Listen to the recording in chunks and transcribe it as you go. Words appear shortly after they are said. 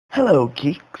Hello,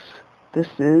 Geeks. This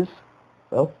is,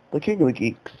 well, the King of the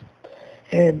Geeks.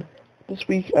 And this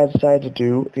week I decided to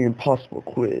do the impossible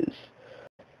quiz.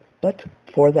 But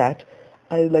for that,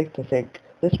 I'd like to thank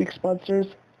this week's sponsors,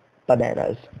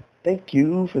 Bananas. Thank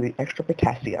you for the extra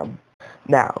potassium.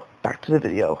 Now, back to the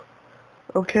video.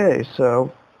 Okay,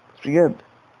 so, let's begin.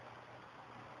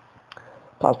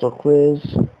 Possible quiz.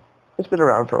 It's been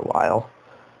around for a while.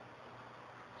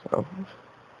 So,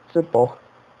 simple.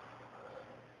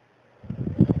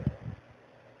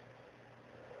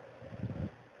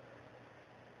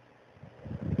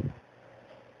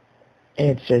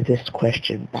 Answer this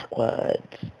question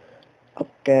backwards.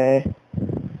 Okay.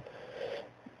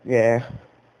 Yeah.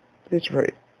 It's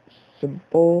very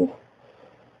simple.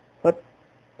 What?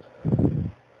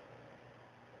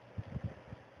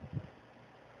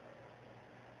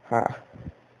 Huh.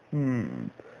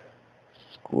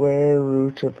 Square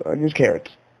root of onions,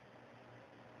 carrots.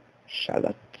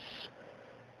 Shallots.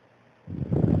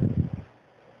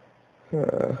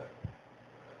 Huh.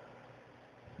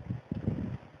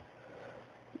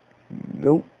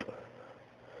 Nope.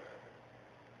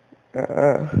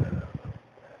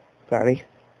 Fatty.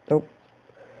 Nope.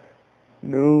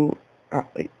 No. Ah,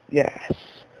 wait. Yes.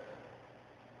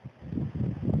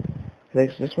 I think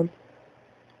it's this one.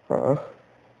 Okay,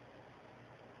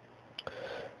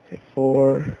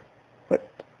 four. What?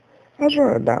 I was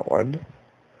wrong on that one.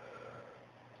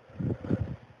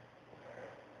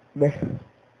 Meh.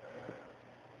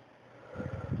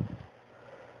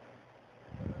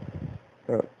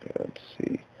 Okay, let's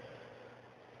see.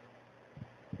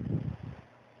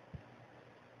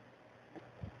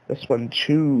 This one,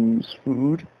 choose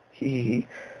food. Hee.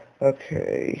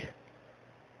 Okay.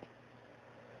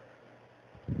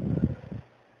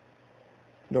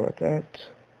 Ignore that.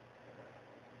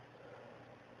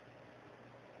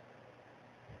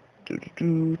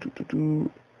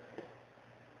 Do.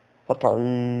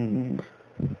 Patang.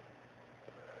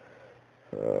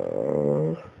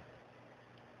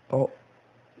 Oh.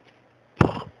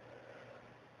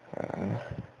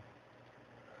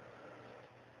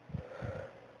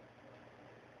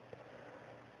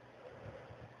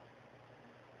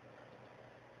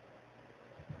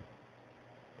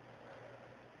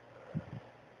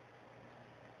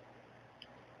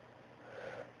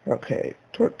 Okay,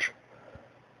 torch.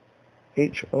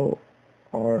 H-O-R-S-E,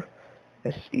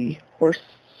 horse.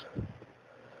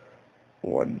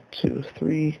 1, 2,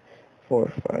 3,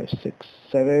 4, 5, 6,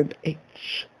 7,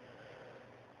 H.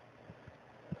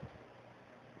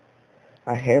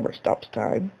 A hammer stops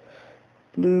time.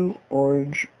 Blue,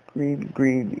 orange,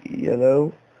 green,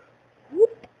 yellow.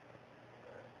 Whoop.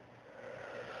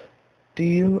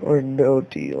 Deal or no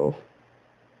deal?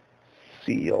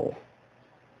 Seal.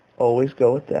 Always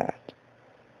go with that.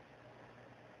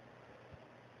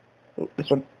 Oh, this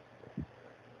one.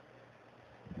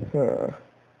 Huh.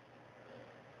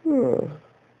 Huh.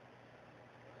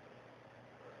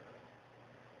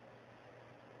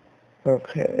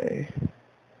 Okay.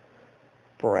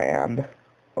 Brand.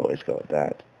 Always go with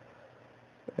that.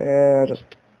 Yeah, just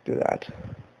do that.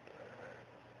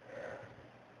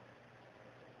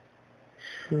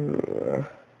 Sure.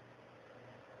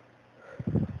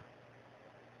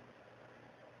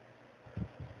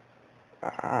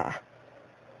 Ah.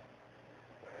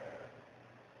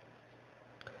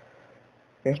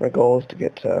 I guess my goal is to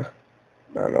get to,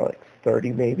 I don't know, like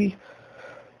 30 maybe.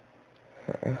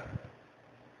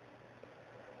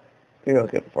 Maybe I'll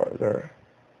get farther.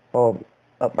 I'll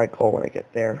up my goal when I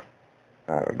get there.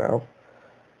 I don't know.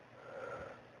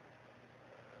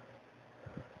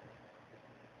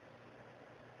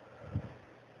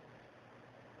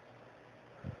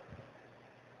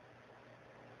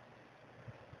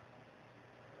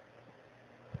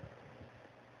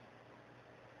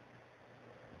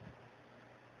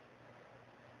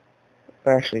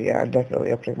 Actually, yeah, I'm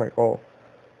definitely upping my goal.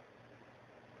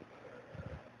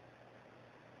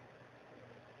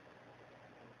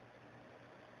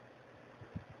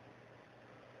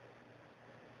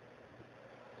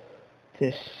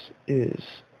 This is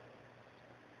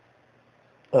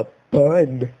a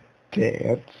pun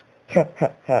dance. Ha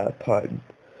ha ha, pun.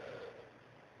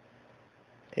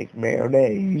 Take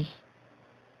mayonnaise.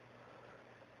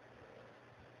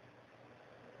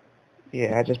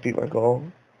 Yeah, I just beat my goal.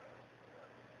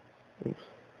 Oops.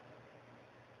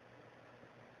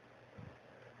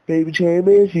 Baby chain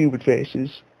man, human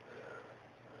faces.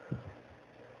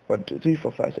 1, 2, 3,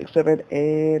 4, 5, 6, 7,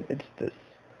 and it's this.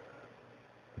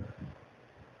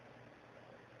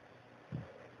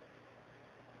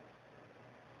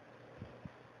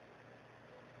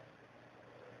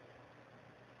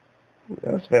 Ooh,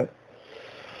 that was fail.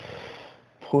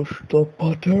 Push the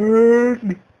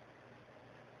button!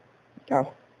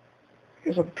 Now, I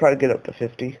guess I'll try to get up to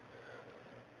 50.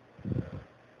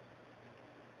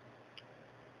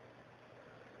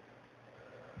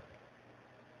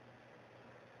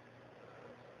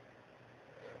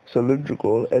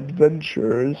 Cylindrical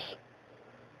Adventures.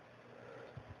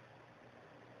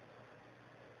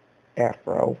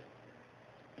 Afro.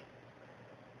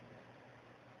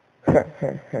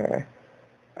 I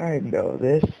know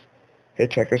this.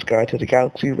 Hitchhiker's Guide to the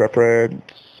Galaxy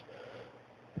reference.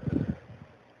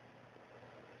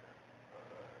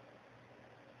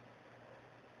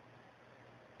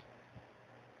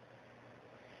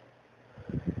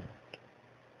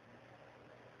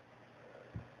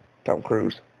 Tom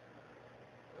Cruise.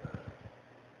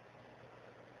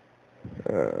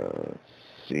 Let's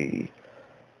see.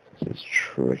 This is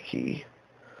tricky.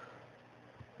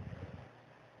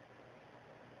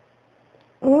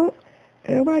 Oh,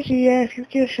 if you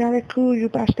get shot at cool, you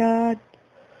bastard.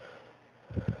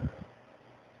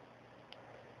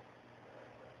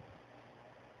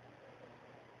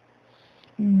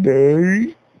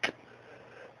 Snake.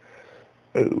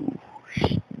 Oh,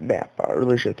 snap. I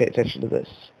really should pay attention to this.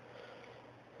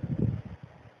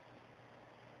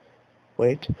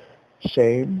 Wait.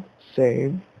 Same.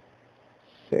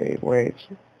 Wait.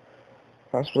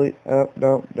 Possibly.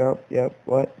 No. Yep.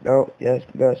 What? No. Yes.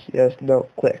 No.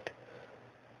 Click.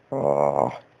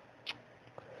 Aw.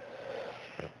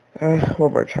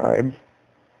 One more time.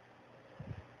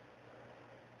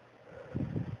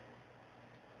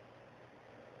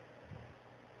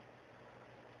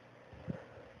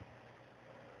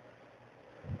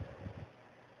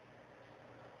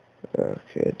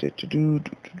 Okay.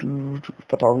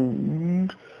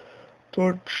 Patong.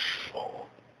 Torch.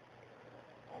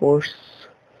 Horse.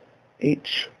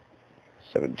 H.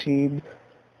 17.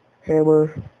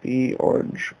 Hammer. B.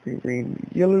 Orange. Green.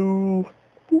 Yellow.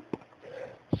 Boop.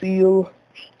 Seal.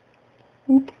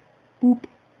 Boop.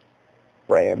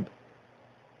 Brand.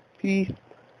 P.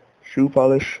 Shoe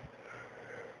polish.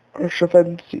 Arsha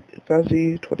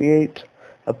Fancy 28.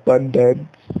 Abundance.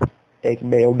 Egg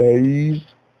mayonnaise.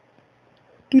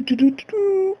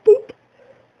 Boop.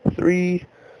 3.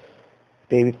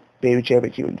 Baby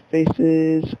jamming human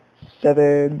faces.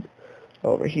 7.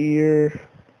 Over here.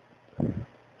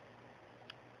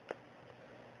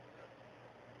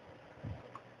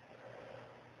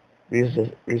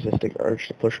 Resisting urge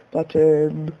to push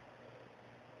button.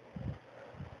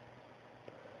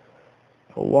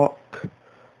 A walk.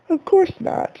 Of course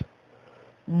not.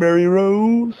 Mary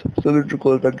Rose.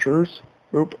 Cylindrical Adventures.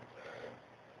 Boop.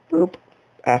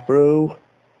 Afro.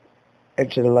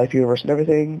 Into the Life Universe and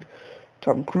everything.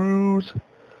 Tom Cruise.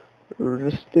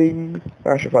 Resisting.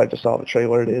 I should probably just solve it, show you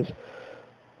what it is.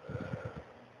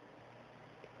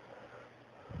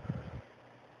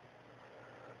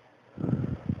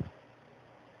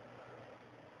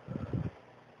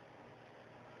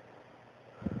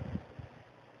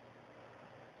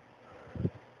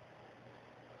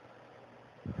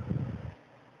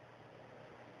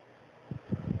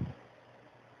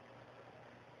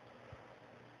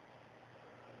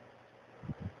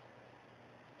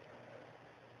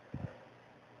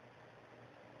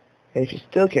 And if you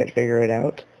still can't figure it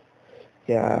out,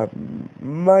 yeah,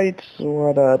 might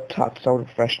want to talk to someone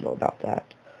professional about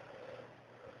that.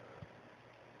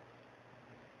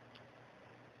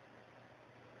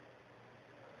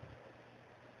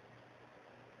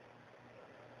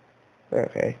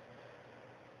 Okay.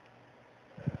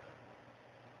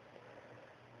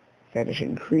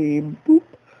 Vanishing cream. Boop.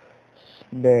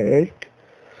 Snake.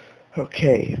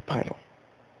 Okay, final.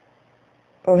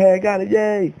 Oh, hey, I got it.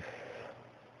 Yay!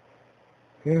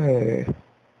 Yay.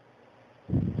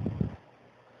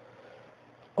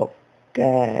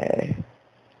 Okay.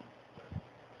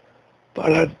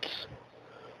 Balance.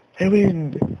 I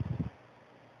win.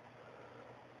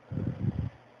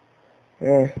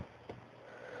 Yeah.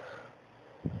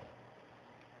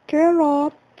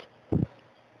 Carrot.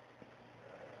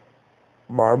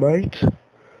 Marmite.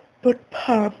 But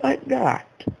Pop, I'm not.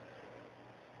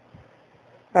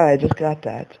 I just got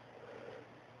that.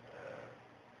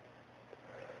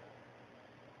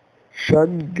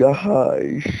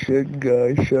 Shanghai.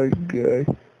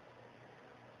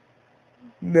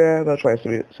 Nah, that's why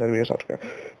it's sending me a software.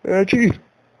 Cheese.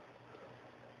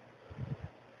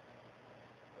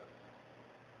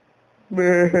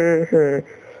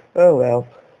 Oh well,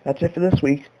 that's it for this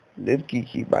week. Live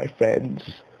geeky, my friends.